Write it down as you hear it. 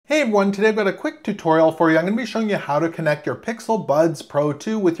Hey everyone, today I've got a quick tutorial for you. I'm going to be showing you how to connect your Pixel Buds Pro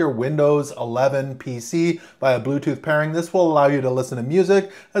 2 with your Windows 11 PC via Bluetooth pairing. This will allow you to listen to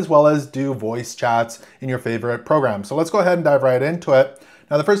music as well as do voice chats in your favorite program. So let's go ahead and dive right into it.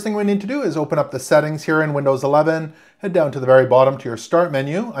 Now the first thing we need to do is open up the settings here in Windows 11, head down to the very bottom to your start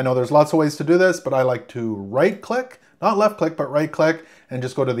menu. I know there's lots of ways to do this, but I like to right click, not left click, but right click, and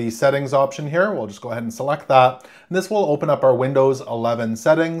just go to the settings option here. We'll just go ahead and select that. And this will open up our Windows 11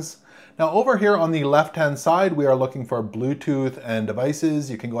 settings. Now over here on the left-hand side, we are looking for Bluetooth and devices.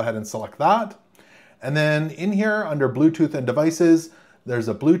 You can go ahead and select that. And then in here under Bluetooth and devices, there's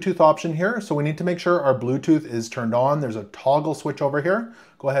a Bluetooth option here. So we need to make sure our Bluetooth is turned on. There's a toggle switch over here.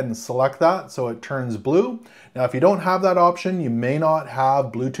 Go ahead and select that so it turns blue. Now, if you don't have that option, you may not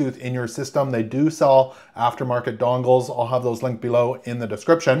have Bluetooth in your system. They do sell aftermarket dongles. I'll have those linked below in the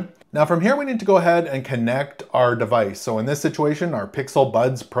description. Now from here, we need to go ahead and connect our device. So in this situation, our Pixel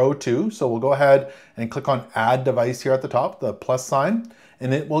Buds Pro 2. So we'll go ahead and click on Add Device here at the top, the plus sign,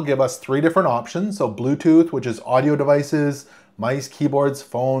 and it will give us three different options. So Bluetooth, which is audio devices, mice, keyboards,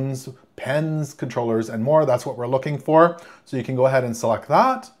 phones, pens, controllers, and more. That's what we're looking for. So you can go ahead and select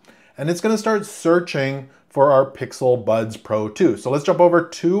that. And it's going to start searching for our Pixel Buds Pro 2. So let's jump over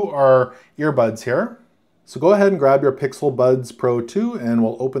to our earbuds here. So go ahead and grab your Pixel Buds Pro 2 and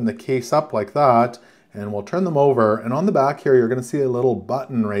we'll open the case up like that and we'll turn them over. And on the back here, you're going to see a little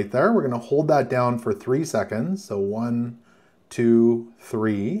button right there. We're going to hold that down for 3 seconds. So 1, 2,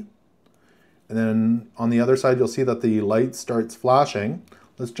 3. And then on the other side, you'll see that the light starts flashing.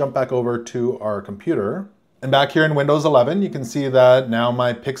 Let's jump back over to our computer. And back here in Windows 11, you can see that now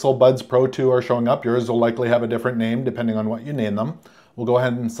my Pixel Buds Pro 2 are showing up. Yours will likely have a different name depending on what you name them. We'll go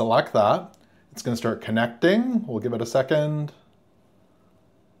ahead and select that. It's going to start connecting. We'll give it a second.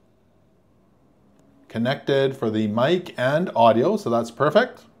 Connected for the mic and audio, so that's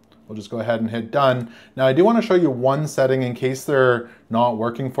perfect. We'll just go ahead and hit done. Now I do want to show you one setting in case they're not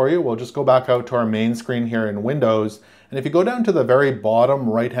working for you. We'll just go back out to our main screen here in Windows. And if you go down to the very bottom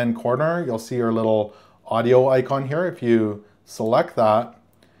right-hand corner, you'll see your little audio icon here. If you select that,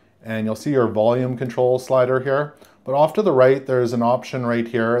 and you'll see your volume control slider here. But off to the right, there's an option right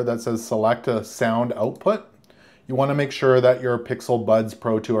here that says select a sound output. You want to make sure that your Pixel Buds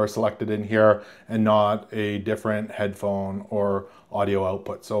Pro 2 are selected in here and not a different headphone or audio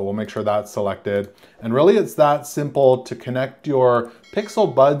output. So we'll make sure that's selected. And really it's that simple to connect your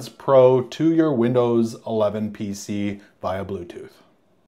Pixel Buds Pro to your Windows 11 PC via Bluetooth.